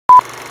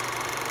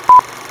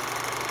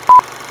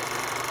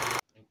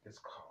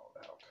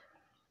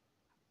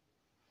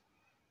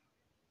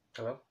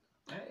Hello.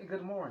 Hey,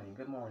 good morning.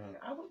 Good morning.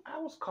 I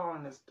was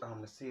calling this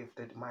to see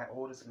if my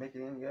orders make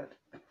it in yet.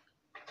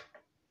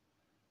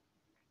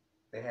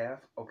 They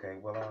have. Okay.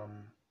 Well,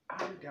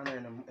 I'll be down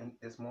there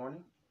this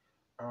morning.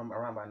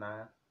 Around by 9,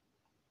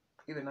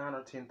 either 9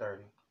 or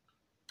 10:30.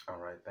 All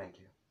right. Thank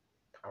you.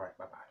 All right.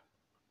 Bye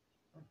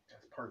bye.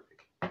 That's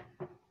perfect.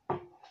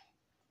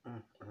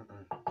 Mm.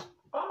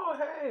 Oh,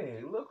 hey!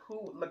 Look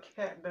who the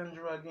cat done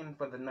drug in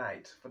for the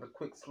night, for the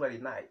quick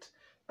slutty night.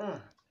 Mm.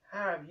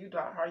 How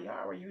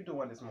are you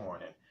doing this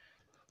morning?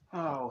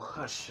 Oh,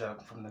 hush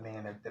up from the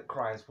man that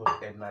cries for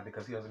at night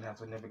because he doesn't have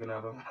significant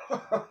other.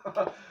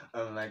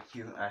 Unlike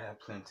you, I have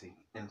plenty,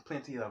 and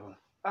plenty of them.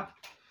 Ah,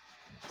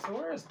 so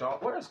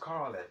where's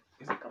Carl at?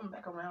 Is he coming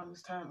back around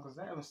this time? Because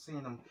I haven't seen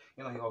him.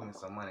 You know, he owed me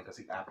some money because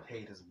I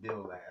paid his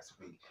bill last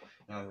week.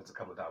 You know, he was a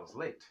couple of dollars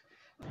late.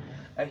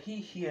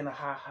 He and a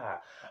ha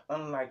ha.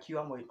 Unlike you,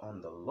 I'm waiting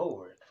on the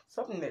Lord.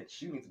 Something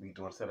that you need to be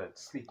doing instead of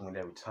sleeping with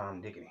every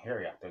Tom, Dick, and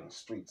Harry out there in the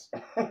streets.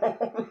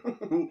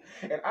 And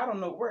I don't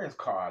know where is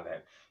Carl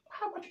at.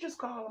 How about you just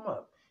call him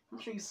up? I'm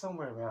sure he's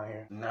somewhere around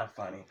here. Not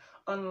funny.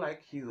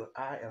 Unlike you,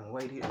 I am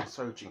waiting and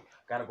searching.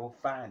 Gotta go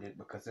find it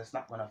because that's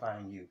not gonna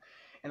find you.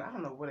 And I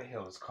don't know where the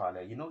hell is Carl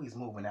at. You know he's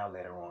moving out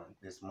later on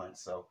this month,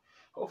 so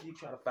hopefully you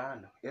try to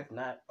find him. If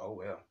not, oh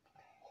well.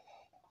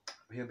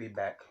 He'll be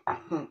back.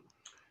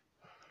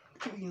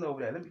 What you eating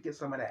over there? Let me get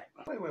some of that.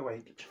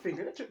 Wait. Get your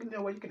finger. You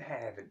know what? You can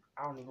have it.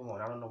 I don't even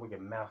want. I don't know where your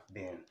mouth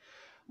been.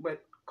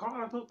 But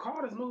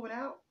Carter's moving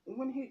out.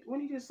 When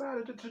he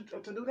decided to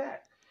do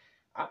that,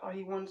 I thought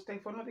he wanted to stay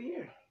for another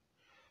year.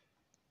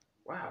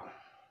 Wow.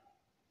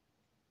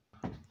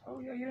 Oh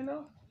yeah, you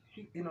know.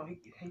 He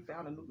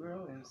found a new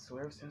girl, and so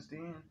ever since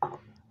then,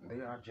 they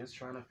are just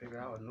trying to figure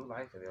out a new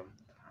life for them.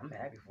 I'm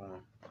happy for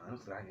him.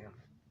 Honestly, I am.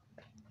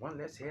 One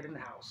less head in the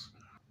house.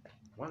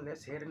 One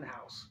less head in the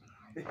house.